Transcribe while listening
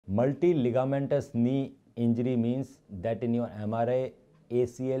Multi-ligamentous knee injury means that in your MRI,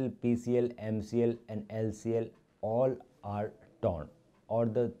 ACL, PCL, MCL and LCL all are torn, or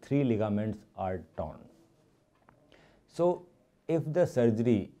the 3 ligaments are torn. So if the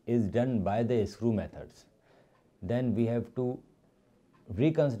surgery is done by the screw methods, then we have to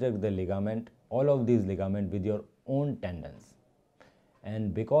reconstruct the ligament, all of these ligaments with your own tendons.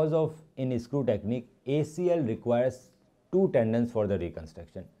 And because of in screw technique, ACL requires 2 tendons for the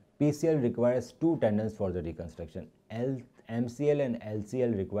reconstruction, PCL requires 2 tendons for the reconstruction, MCL and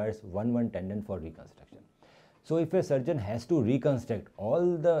LCL requires 1 tendon for reconstruction. So if a surgeon has to reconstruct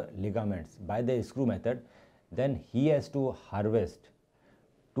all the ligaments by the screw method, then he has to harvest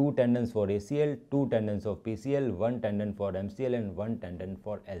 2 tendons for ACL, 2 tendons of PCL, 1 tendon for MCL and 1 tendon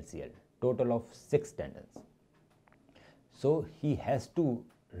for LCL, total of 6 tendons. So he has to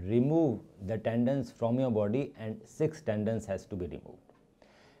remove the tendons from your body and 6 tendons has to be removed.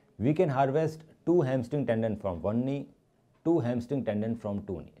 We can harvest 2 hamstring tendon from one knee, 2 hamstring tendon from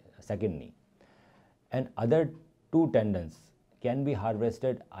second knee, and other 2 tendons can be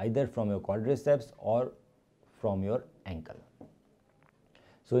harvested either from your quadriceps or from your ankle.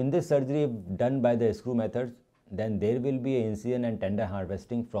 So in this surgery done by the screw methods, then there will be an incision and tendon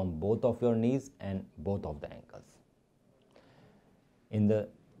harvesting from both of your knees and both of the ankles. In the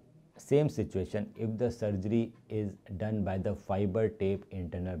same situation, if the surgery is done by the fiber tape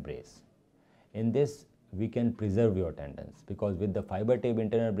internal brace, in this we can preserve your tendons, because with the fiber tape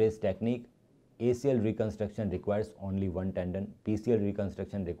internal brace technique, ACL reconstruction requires only 1 tendon, PCL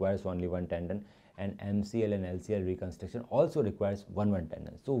reconstruction requires only 1 tendon, and MCL and LCL reconstruction also requires 1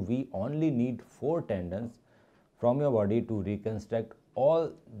 tendon. So we only need 4 tendons from your body to reconstruct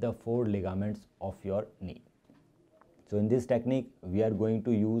all the 4 ligaments of your knee. So in this technique, we are going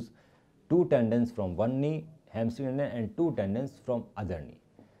to use 2 tendons from one knee, hamstring tendon, and 2 tendons from other knee.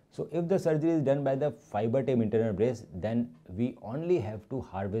 So if the surgery is done by the fiber tape internal brace, then we only have to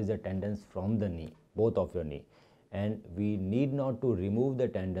harvest the tendons from the knee, both of your knee, and we need not to remove the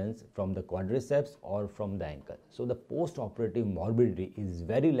tendons from the quadriceps or from the ankle. So the post-operative morbidity is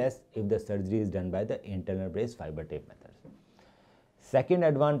very less if the surgery is done by the internal brace fiber tape method. Second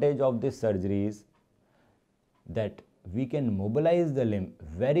advantage of this surgery is that we can mobilize the limb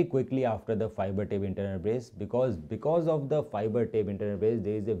very quickly after the fiber tape internal brace, because of the fiber tape internal brace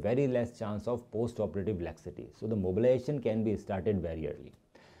there is a very less chance of post-operative laxity. So the mobilization can be started very early.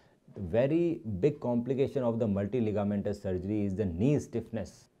 The very big complication of the multi-ligamentous surgery is the knee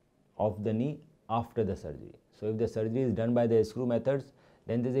stiffness of the knee after the surgery. So if the surgery is done by the screw methods,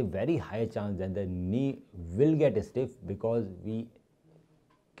 then there is a very high chance that the knee will get stiff, because we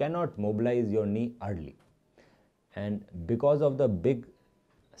cannot mobilize your knee early. And because of the big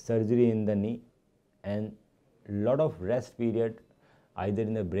surgery in the knee and lot of rest period either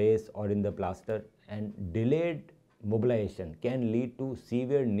in the brace or in the plaster, and delayed mobilization can lead to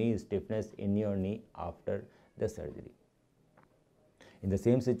severe knee stiffness in your knee after the surgery. In the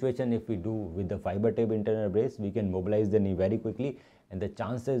same situation, if we do with the fiber tape internal brace, we can mobilize the knee very quickly and the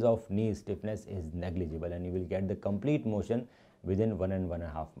chances of knee stiffness is negligible, and you will get the complete motion within 1 and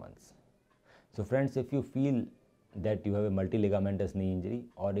 1.5 months. So friends, if you feel that you have a multi-ligamentous knee injury,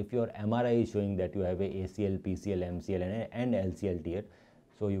 or if your MRI is showing that you have a ACL, PCL, MCL and LCL tear,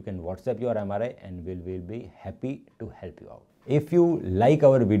 so you can WhatsApp your MRI and we will be happy to help you out. If you like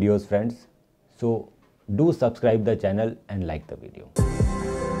our videos friends, so do subscribe the channel and like the video.